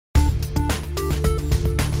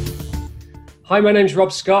Hi, my name's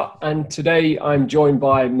Rob Scott, and today I'm joined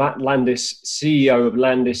by Matt Landis, CEO of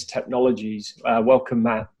Landis Technologies. Welcome,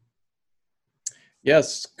 Matt.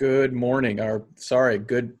 Yes, good morning, or sorry,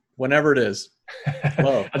 good whenever it is.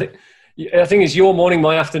 Hello. I think it's your morning,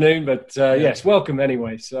 my afternoon, but yes, welcome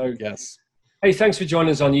anyway. So, yes. Hey, thanks for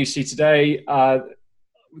joining us on UC today.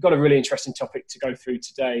 We've got a really interesting topic to go through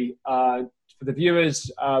today. For the viewers,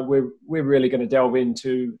 we're really going to delve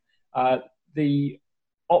into the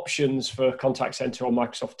options for contact center on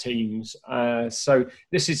Microsoft Teams. So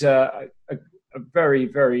this is a very,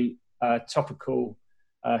 very topical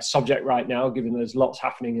subject right now, given there's lots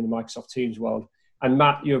happening in the Microsoft Teams world. And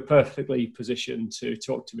Matt, you're perfectly positioned to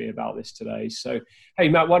talk to me about this today. So, hey,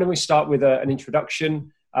 Matt, why don't we start with an introduction?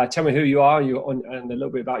 Tell me who you are and a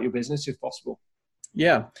little bit about your business, if possible.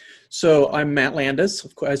 Yeah. So I'm Matt Landis,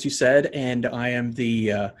 as you said, and I am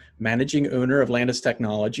the managing owner of Landis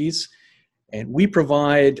Technologies. And we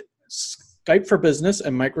provide Skype for Business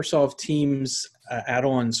and Microsoft Teams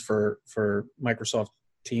add-ons for Microsoft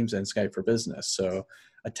Teams and Skype for Business. So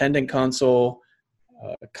attendant console,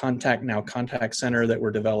 contact center that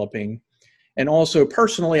we're developing. And also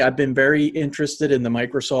personally, I've been very interested in the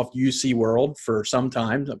Microsoft UC world for some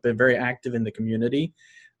time. I've been very active in the community,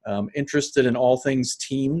 interested in all things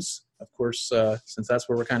Teams, of course, since that's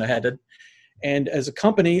where we're kind of headed. And as a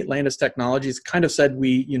company, Landis Technologies kind of said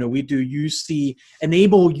we do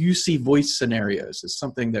enable UC voice scenarios is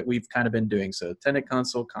something that we've kind of been doing. So attendant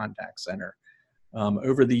console, contact center.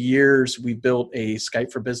 Over the years, we built a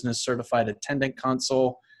Skype for Business certified attendant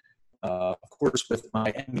console. Of course, with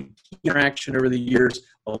my MVP interaction over the years,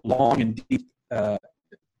 a long and deep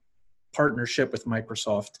partnership with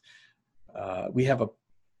Microsoft. We have a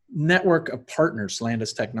network of partners,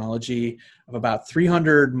 Landis Technology, of about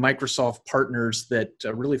 300 Microsoft partners that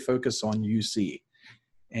really focus on UC.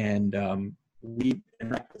 And we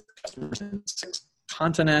interact with customers in 6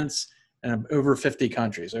 continents and over 50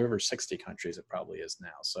 countries, over 60 countries it probably is now.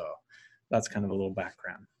 So that's kind of a little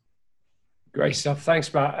background. Great stuff.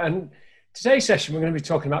 Thanks, Matt. And today's session, we're going to be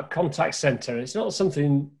talking about contact center. It's not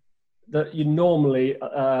something that you normally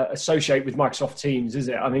associate with Microsoft Teams, is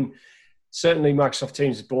it? I mean, certainly Microsoft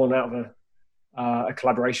Teams is born out of a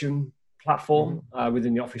collaboration platform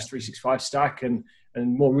within the Office 365 stack, and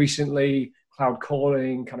more recently, cloud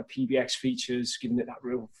calling, kind of PBX features, giving it that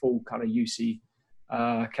real full kind of UC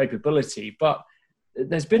capability. But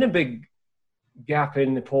there's been a big gap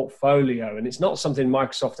in the portfolio, and it's not something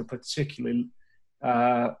Microsoft are particularly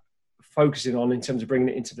focusing on in terms of bringing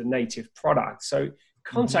it into the native product. So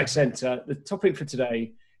contact center, the topic for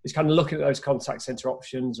today is kind of looking at those contact center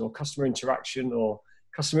options or customer interaction or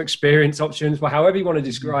customer experience options, but however you want to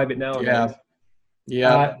describe it nowadays.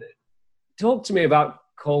 Yeah. Talk to me about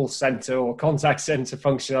call center or contact center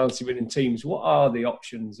functionality within Teams. What are the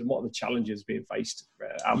options and what are the challenges being faced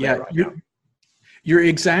out there right now? You're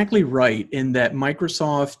exactly right in that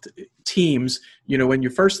Microsoft Teams, when you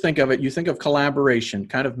first think of it, you think of collaboration,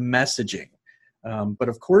 kind of messaging. But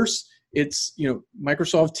of course, it's,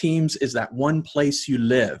 Microsoft Teams is that one place you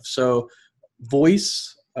live. So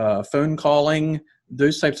voice, phone calling,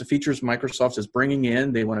 those types of features Microsoft is bringing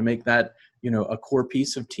in. They want to make that, a core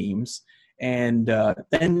piece of Teams. And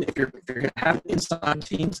then if you're going to have inside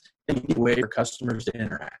Teams, then you need a way for customers to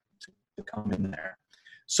interact, to come in there.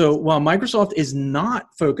 So while Microsoft is not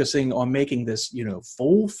focusing on making this,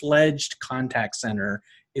 full-fledged contact center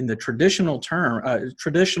in the traditional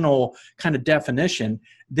kind of definition,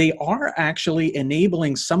 they are actually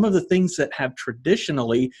enabling some of the things that have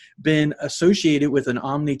traditionally been associated with an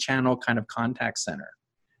omni-channel kind of contact center.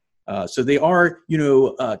 So they are,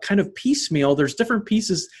 kind of piecemeal. There's different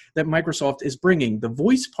pieces that Microsoft is bringing. The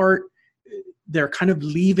voice part, they're kind of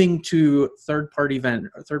leaving to third-party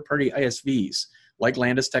ISVs like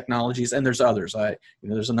Landis Technologies, and there's others.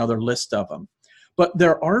 There's another list of them. But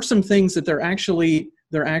there are some things that they're actually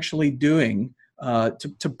doing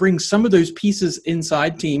to bring some of those pieces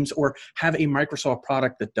inside Teams or have a Microsoft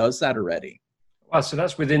product that does that already. Well, so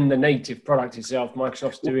that's within the native product itself.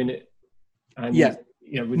 Microsoft's doing it. And,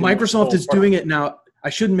 Microsoft is doing it now.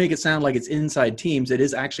 I shouldn't make it sound like it's inside Teams. It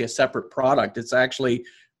is actually a separate product. It's actually,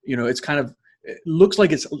 it looks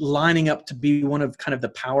like it's lining up to be one of kind of the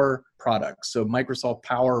Power products. So Microsoft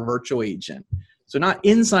Power Virtual Agent. So not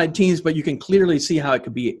inside Teams, but you can clearly see how it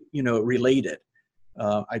could be, related.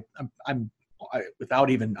 I'm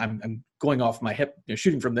going off my hip,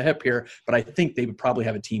 shooting from the hip here, but I think they would probably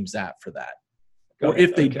have a Teams app for that. Or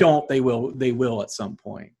if they don't, they will at some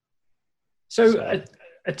point. So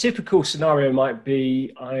a typical scenario might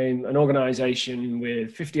be I'm an organization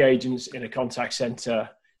with 50 agents in a contact center.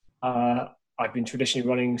 I've been traditionally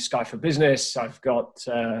running Skype for Business. I've got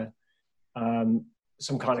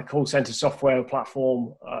some kind of call center software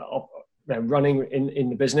platform running in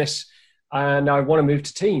the business, and I want to move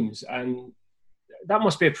to Teams. And that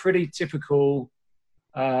must be a pretty typical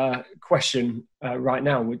question right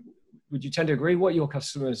now. Would you tend to agree? What your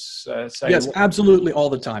customers say? Yes, absolutely, all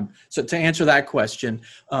the time. So to answer that question,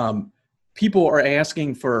 people are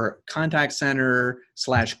asking for contact center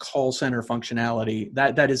 / call center functionality.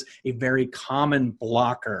 That is a very common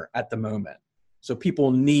blocker at the moment. So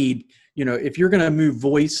people need, if you're going to move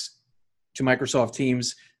voice to Microsoft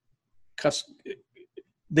Teams,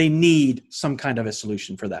 they need some kind of a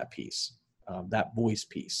solution for that piece, that voice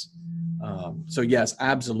piece. So yes,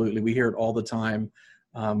 absolutely. We hear it all the time.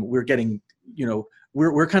 We're getting,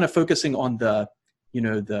 we're kind of focusing on the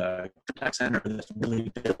contact center that's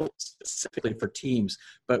really built specifically for Teams.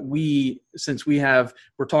 But we're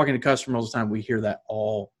talking to customers all the time, we hear that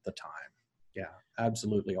all the time. Yeah,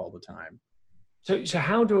 absolutely all the time. So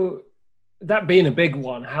that being a big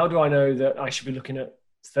one, how do I know that I should be looking at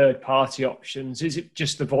third-party options? Is it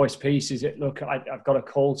just the voice piece? Is it, look, I've got a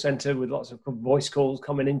call center with lots of voice calls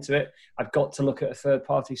coming into it, I've got to look at a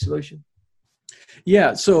third-party solution?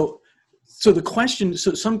 Yeah, so the question,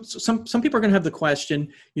 so some people are going to have the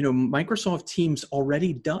question, Microsoft Teams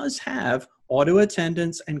already does have auto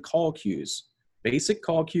attendance and call queues, basic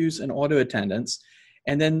call queues and auto attendance.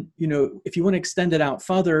 And then, if you want to extend it out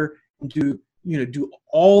further and do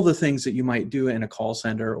all the things that you might do in a call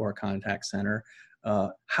center or a contact center,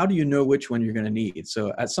 how do you know which one you're going to need?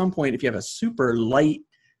 So at some point, if you have a super light,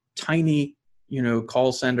 tiny,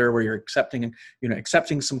 call center where you're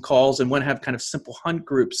accepting some calls and want to have kind of simple hunt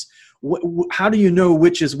groups, how do you know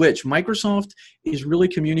which is which? Microsoft is really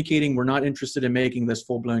communicating, we're not interested in making this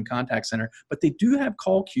full-blown contact center, but they do have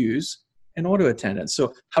call queues and auto attendance.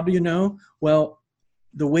 So how do you know? Well,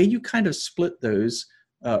 the way you kind of split those,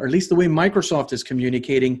 or at least the way Microsoft is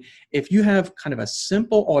communicating, if you have kind of a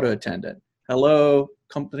simple auto attendant, hello,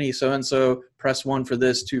 company so-and-so, press 1 for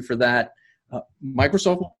this, 2 for that,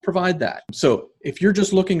 Microsoft will provide that. So if you're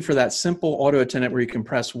just looking for that simple auto attendant where you can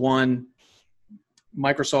press 1,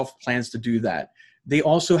 Microsoft plans to do that. They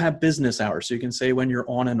also have business hours, so you can say when you're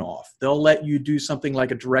on and off. They'll let you do something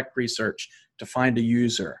like a directory search to find a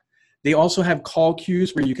user. They also have call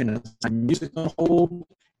queues where you can assign music on hold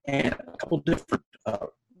and a couple different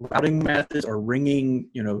routing methods or ringing,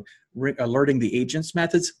 alerting the agents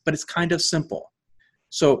methods, but it's kind of simple.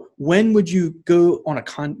 So when would you go on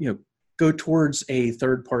go towards a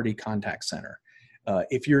third-party contact center?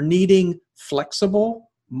 If you're needing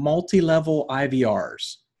flexible, multi-level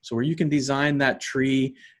IVRs, so where you can design that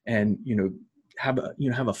tree and have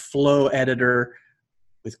a flow editor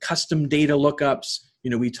with custom data lookups.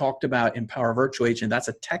 We talked about in Power Virtual Agent, that's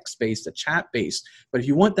a text-based, a chat-based. But if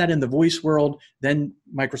you want that in the voice world, then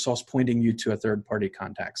Microsoft's pointing you to a third-party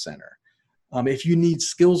contact center. If you need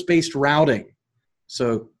skills-based routing,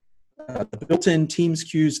 so the built-in Teams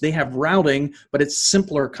queues, they have routing, but it's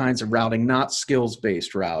simpler kinds of routing, not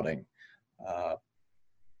skills-based routing.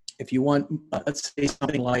 If you want, let's say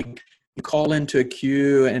something like you call into a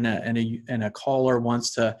queue and a caller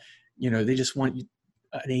wants to, they just want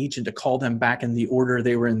an agent to call them back in the order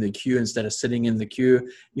they were in the queue instead of sitting in the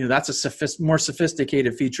queue. That's a more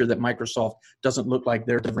sophisticated feature that Microsoft doesn't look like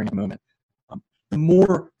they're delivering at the moment. The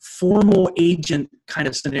more formal agent kind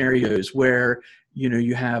of scenarios where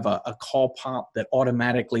you have a call pop that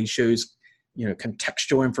automatically shows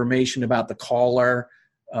contextual information about the caller,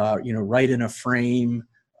 right in a frame,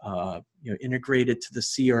 integrated to the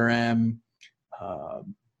CRM.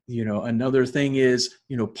 Another thing is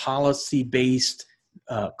policy-based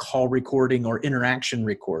call recording or interaction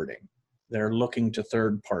recording. They're looking to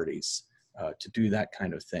third parties to do that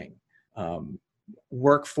kind of thing.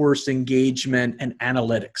 Workforce engagement and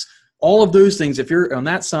analytics. All of those things, if you're on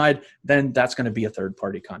that side, then that's going to be a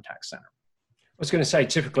third-party contact center. I was going to say,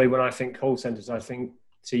 typically when I think call centers, I think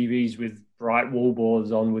TVs with bright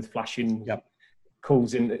wallboards on with flashing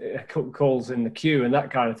calls in the queue and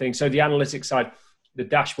that kind of thing. So the analytics side, the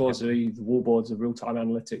dashboards, the wallboards, the real-time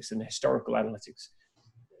analytics and the historical analytics,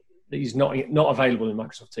 is not available in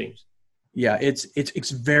Microsoft Teams. Yeah, it's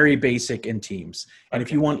very basic in Teams. And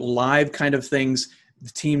if you want live kind of things, the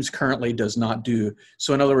Teams currently does not do.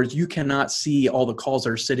 So in other words, you cannot see all the calls that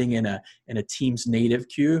are sitting in a Teams native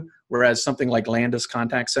queue, whereas something like Landis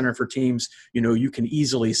Contact Center for Teams, you can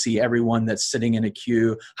easily see everyone that's sitting in a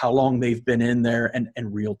queue, how long they've been in there, and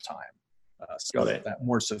real time. So that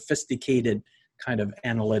more sophisticated kind of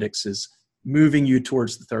analytics is moving you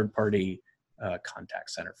towards the third-party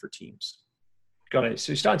contact center for Teams. Got it.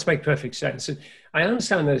 So it's starting to make perfect sense. And I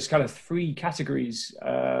understand there's kind of 3 categories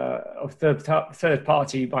of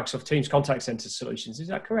third-party Microsoft Teams contact center solutions. Is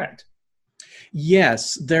that correct?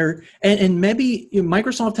 Yes, there, and maybe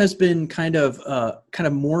Microsoft has been kind of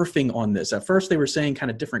morphing on this. At first, they were saying kind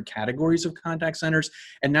of different categories of contact centers,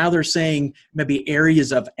 and now they're saying maybe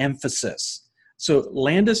areas of emphasis. So,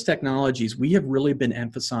 Landis Technologies, we have really been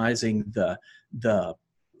emphasizing the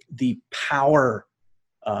power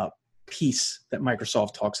piece that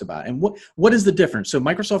Microsoft talks about. And what is the difference? So,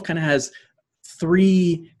 Microsoft kind of has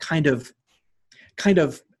three kind of.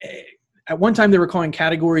 At one time they were calling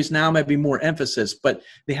categories, now maybe more emphasis, but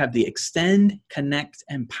they have the extend, connect,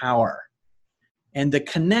 and power. And the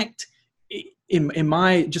connect, in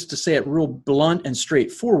my, just to say it real blunt and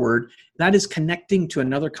straightforward, that is connecting to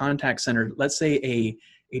another contact center, let's say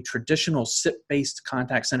a traditional SIP-based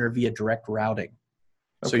contact center via direct routing.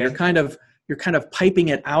 Okay. So you're kind of piping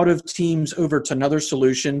it out of Teams over to another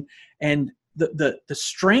solution. And the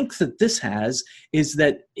strength that this has is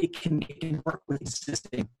that it can work with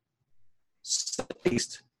existing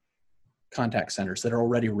SIP-based contact centers that are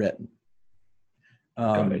already written.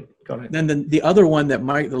 Got it. Then the other one that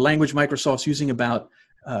the language Microsoft's using about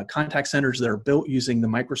contact centers that are built using the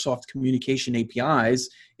Microsoft Communication APIs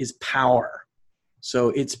is Power. So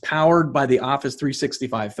it's powered by the Office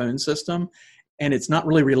 365 phone system, and it's not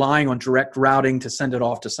really relying on direct routing to send it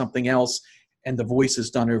off to something else, and the voice is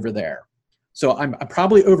done over there. So I'm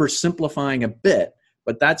probably oversimplifying a bit,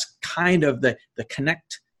 but that's kind of the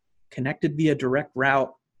connected via direct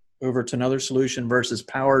route over to another solution versus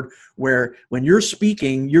powered, where when you're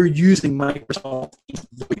speaking, you're using Microsoft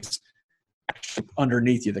Voice actually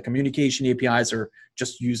underneath you. The communication APIs are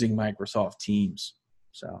just using Microsoft Teams.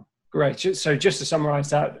 So great. So just to summarize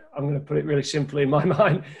that, I'm going to put it really simply in my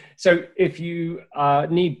mind. So if you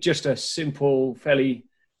need just a simple, fairly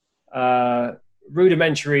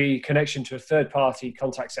rudimentary connection to a third-party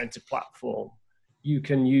contact center platform, you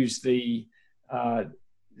can use the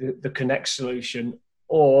Connect solution.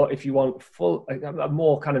 Or if you want a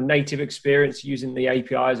more kind of native experience using the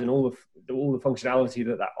APIs and all the functionality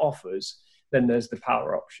that offers, then there's the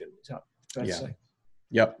Power option. Is that fair to say?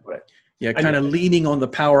 Yep. Right. Yeah, kind of leaning on the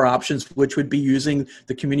Power options, which would be using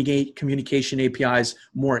the communication APIs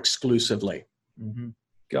more exclusively. Mm-hmm.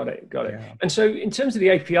 Got it. Yeah. And so in terms of the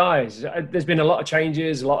APIs, there's been a lot of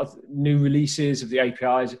changes, a lot of new releases of the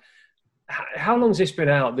APIs. How long has this been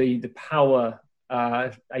out, the Power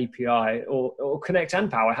API or Connect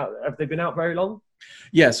and Power? Have they been out very long?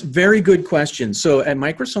 Yes, very good question. So at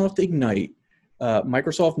Microsoft Ignite,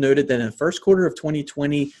 Microsoft noted that in the first quarter of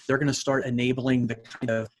 2020, they're going to start enabling the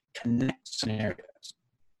kind of Connect scenarios.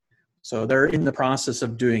 So they're in the process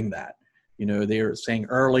of doing that. They were saying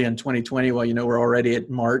early in 2020, well, we're already at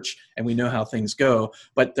March and we know how things go,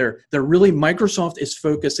 but they're really, Microsoft is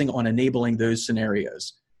focusing on enabling those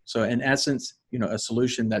scenarios. So in essence, a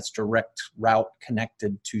solution that's direct route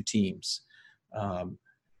connected to Teams.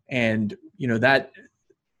 And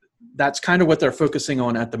that's kind of what they're focusing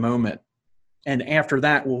on at the moment. And after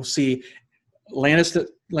that, we'll see Landis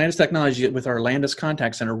Technology with our Landis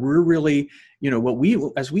Contact Center. We're really,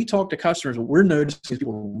 as we talk to customers, what we're noticing is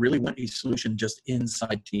people really want a solution just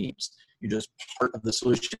inside Teams. You're just part of the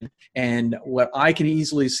solution. And what I can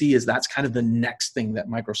easily see is that's kind of the next thing that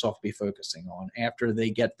Microsoft will be focusing on after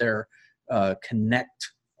they get their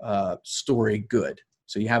Connect story good.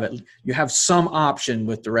 So you have some option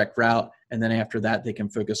with direct route, and then after that, they can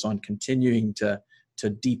focus on continuing to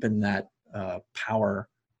deepen that power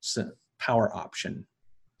option.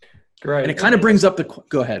 Great. And it kind of brings up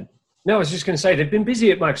go ahead. No, I was just going to say, they've been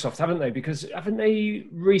busy at Microsoft, haven't they? Because haven't they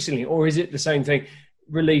recently, or is it the same thing,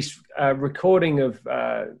 released recording of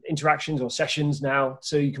interactions or sessions now,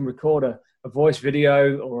 so you can record a voice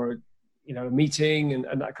video or a meeting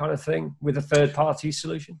and that kind of thing with a third-party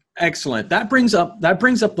solution? Excellent. That brings up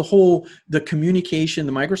the communication,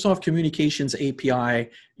 the Microsoft Communications API,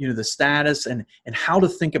 the status and how to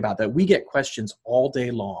think about that. We get questions all day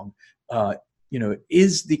long.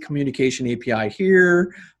 Is the communication API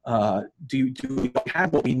here? Do we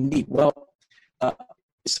have what we need? Well,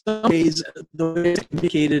 some ways the way it's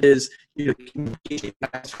communicated is communication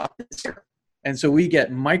API is here. And so we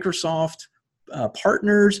get Microsoft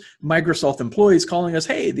partners, Microsoft employees calling us,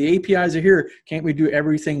 hey, the APIs are here. Can't we do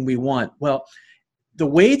everything we want? Well, the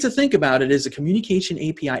way to think about it is the communication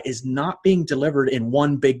API is not being delivered in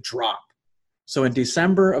one big drop. So in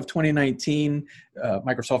December of 2019,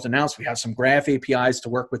 Microsoft announced we have some graph APIs to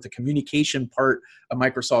work with the communication part of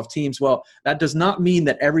Microsoft Teams. Well, that does not mean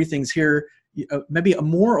that everything's here. Maybe a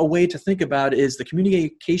way to think about it is the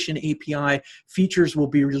communication API features will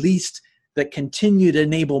be released that continue to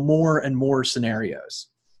enable more and more scenarios.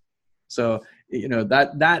 So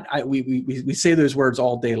we say those words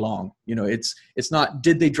all day long. It's not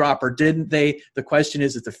did they drop or didn't they. The question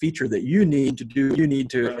is the feature that you need to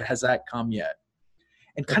do. Has that come yet?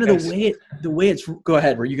 And kind of the way it's. Go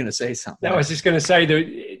ahead. Were you going to say something? No, I was just going to say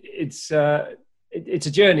that it's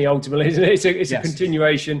a journey ultimately, isn't it? It's a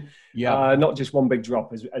continuation. Yeah. Not just one big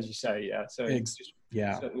drop, as you say. Yeah. So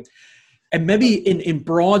certainly. And maybe in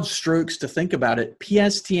broad strokes to think about it,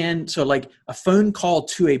 PSTN. So like a phone call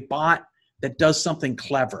to a bot that does something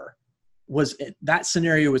clever that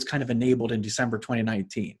scenario was kind of enabled in December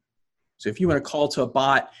 2019. So if you want to call to a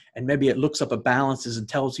bot and maybe it looks up a balances and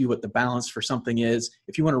tells you what the balance for something is,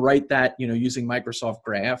 if you want to write that, using Microsoft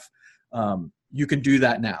Graph, you can do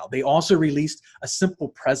that now. They also released a simple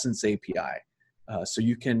presence API. So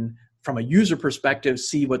you can, from a user perspective,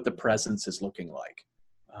 see what the presence is looking like.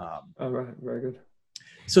 All right, very good.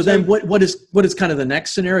 So then what is kind of the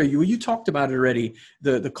next scenario? You talked about it already,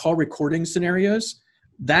 the call recording scenarios.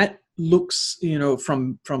 That looks,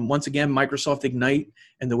 from once again, Microsoft Ignite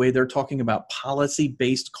and the way they're talking about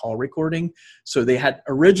policy-based call recording. So they had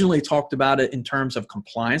originally talked about it in terms of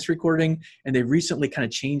compliance recording, and they recently kind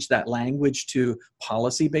of changed that language to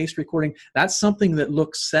policy-based recording. That's something that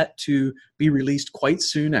looks set to be released quite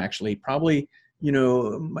soon, actually. Probably,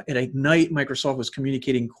 at Ignite, Microsoft was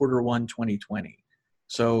communicating Q1 2020.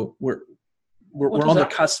 So we're on the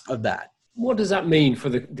cusp of that. What does that mean for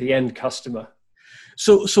the end customer?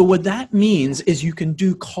 So what that means is you can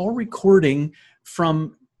do call recording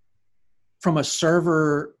from a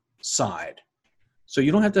server side. So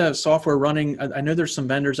you don't have to have software running. I know there's some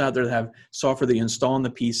vendors out there that have software that you install on the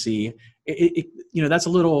PC. That's a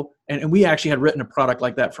little, and we actually had written a product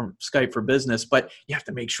like that from Skype for Business, but you have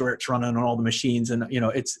to make sure it's running on all the machines. And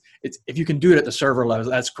it's if you can do it at the server level,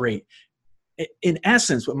 that's great. In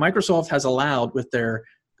essence, what Microsoft has allowed with their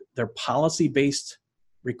policy-based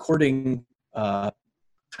recording kind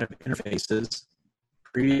of interfaces,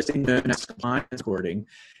 previously known as compliance recording,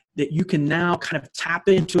 that you can now kind of tap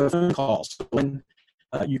into a phone call. So when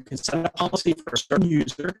you can set a policy for a certain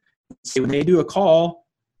user, say when they do a call,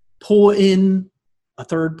 pull in a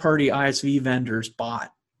third-party ISV vendor's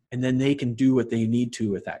bot, and then they can do what they need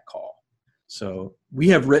to with that call. So we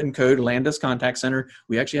have written code, Landis Contact Center.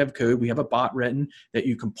 We actually have code. We have a bot written that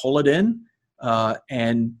you can pull it in,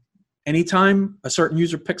 and anytime a certain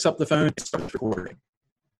user picks up the phone, it starts recording.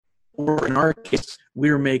 Or in our case,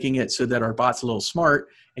 we're making it so that our bot's a little smart,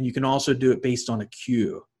 and you can also do it based on a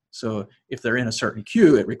queue. So if they're in a certain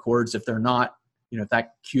queue, it records. If they're not, if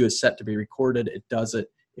that queue is set to be recorded, it does it.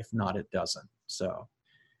 If not, it doesn't. So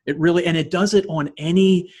it does it on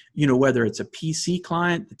any, whether it's a PC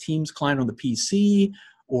client, the Teams client on the PC,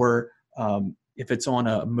 or if it's on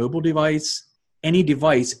a mobile device, any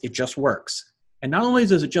device, it just works. And not only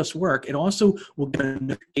does it just work, it also will get a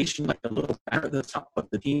notification, like a little banner at the top of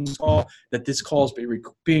the Teams call, that this call is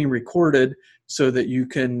being recorded, so that you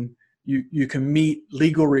can meet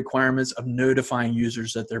legal requirements of notifying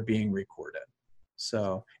users that they're being recorded.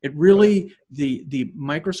 So it really, the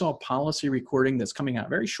Microsoft policy recording that's coming out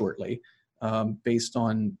very shortly, based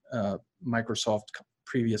on Microsoft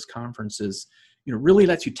previous conferences, really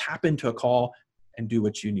lets you tap into a call and do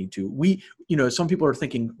what you need to. Some people are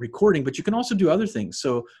thinking recording, but you can also do other things.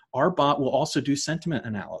 So our bot will also do sentiment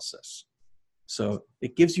analysis. So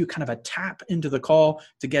it gives you kind of a tap into the call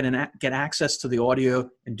to get access to the audio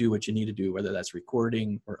and do what you need to do, whether that's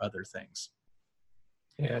recording or other things.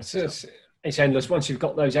 Yeah, it's endless. Once you've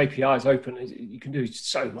got those APIs open, you can do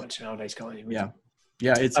so much nowadays, can't you?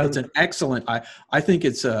 Yeah, it's an excellent. I think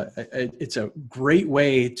it's a great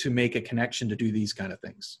way to make a connection to do these kind of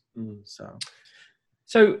things.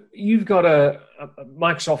 So you've got a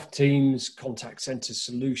Microsoft Teams contact center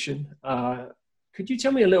solution. Could you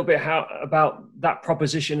tell me a little bit about that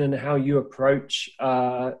proposition and how you approach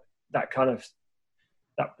that kind of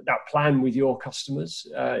that plan with your customers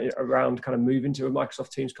around kind of moving to a Microsoft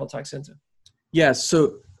Teams contact center? Yes.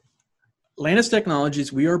 So Landis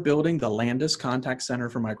Technologies, we are building the Landis Contact Center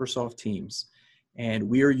for Microsoft Teams, and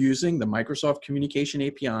we are using the Microsoft Communication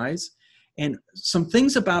APIs. And some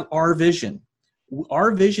things about our vision.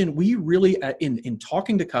 Our vision, we really, in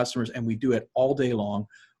talking to customers, and we do it all day long,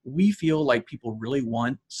 we feel like people really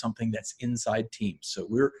want something that's inside Teams. So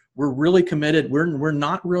we're really committed. We're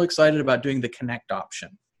not real excited about doing the connect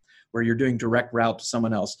option, where you're doing direct route to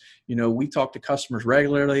someone else. We talk to customers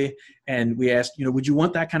regularly, and we ask, would you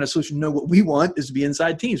want that kind of solution? No, what we want is to be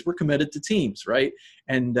inside Teams. We're committed to Teams, right?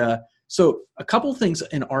 And so a couple things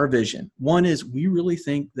in our vision. One is we really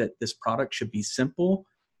think that this product should be simple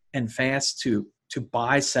and fast to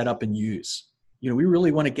buy, set up, and use. We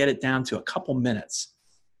really want to get it down to a couple minutes.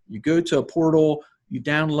 You go to a portal, you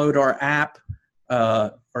download our app,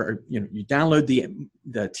 or you download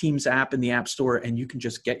the Teams app in the App Store, and you can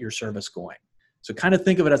just get your service going. So kind of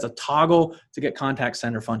think of it as a toggle to get contact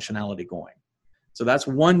center functionality going. So that's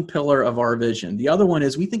one pillar of our vision. The other one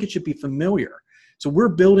is we think it should be familiar. So we're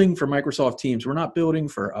building for Microsoft Teams. We're not building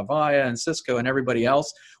for Avaya and Cisco and everybody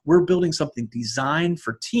else. We're building something designed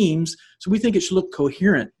for Teams. So we think it should look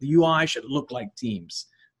coherent. The UI should look like Teams.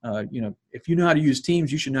 If you know how to use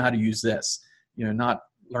Teams, you should know how to use this. Not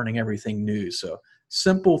learning everything new. So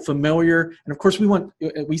simple, familiar, and of course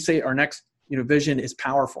we say our next vision is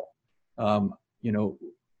powerful.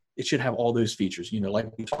 It should have all those features.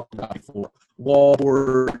 Like we talked about before,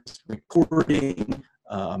 wallboards, recording,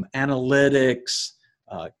 analytics,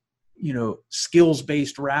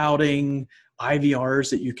 skills-based routing, IVRs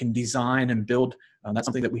that you can design and build. That's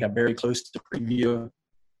something that we have very close to preview.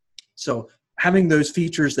 So having those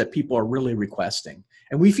features that people are really requesting.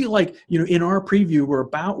 And we feel like, in our preview, we're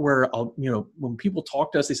about where, when people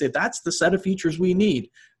talk to us, they say, that's the set of features we need.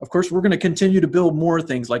 Of course, we're going to continue to build more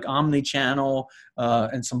things like omni-channel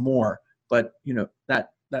and some more. But, that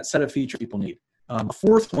set of features people need. The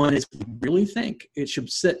fourth one is we really think it should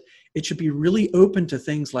be really open to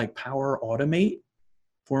things like Power Automate,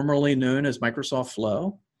 formerly known as Microsoft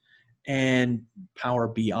Flow, and Power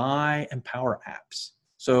BI and Power Apps.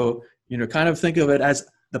 So, kind of think of it as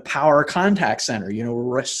the Power Contact Center.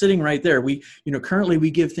 We're sitting right there. Currently we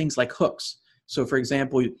give things like hooks. So for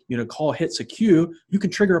example, call hits a queue, you can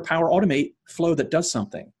trigger a Power Automate flow that does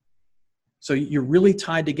something. So you're really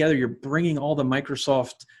tied together. You're bringing all the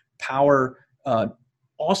Microsoft Power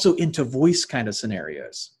also into voice kind of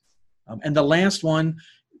scenarios. And the last one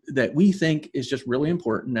that we think is just really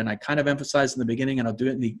important, and I kind of emphasized in the beginning and I'll do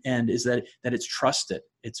it in the end, is that it's trusted.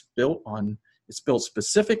 It's built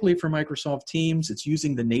specifically for Microsoft Teams. It's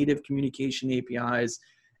using the native communication APIs,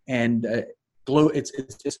 and it's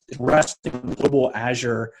resting on global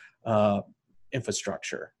Azure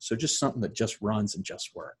infrastructure. So just something that just runs and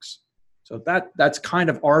just works. So that's kind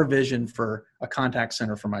of our vision for a contact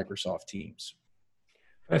center for Microsoft Teams.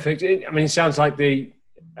 Perfect. It sounds like the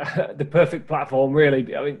perfect platform, really.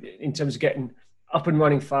 In terms of getting up and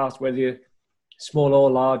running fast, whether you're small or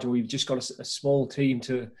large, or you've just got a small team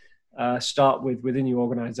to start with within your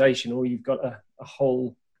organization, or you've got a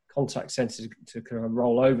whole contact center to kind of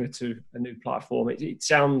roll over to a new platform. It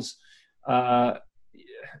sounds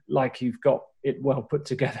like you've got it well put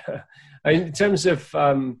together. In terms of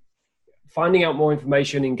finding out more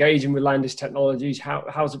information, engaging with Landis Technologies,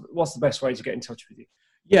 what's the best way to get in touch with you?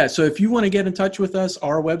 Yeah, so if you want to get in touch with us,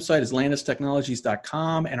 our website is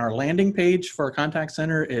landistechnologies.com, and our landing page for our contact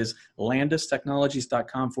center is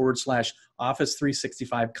landistechnologies.com/Office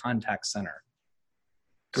 365 Contact Center.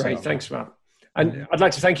 Great, thanks, Matt. And I'd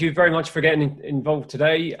like to thank you very much for getting involved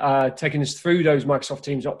today, taking us through those Microsoft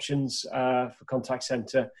Teams options for contact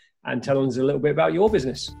center and telling us a little bit about your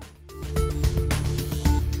business.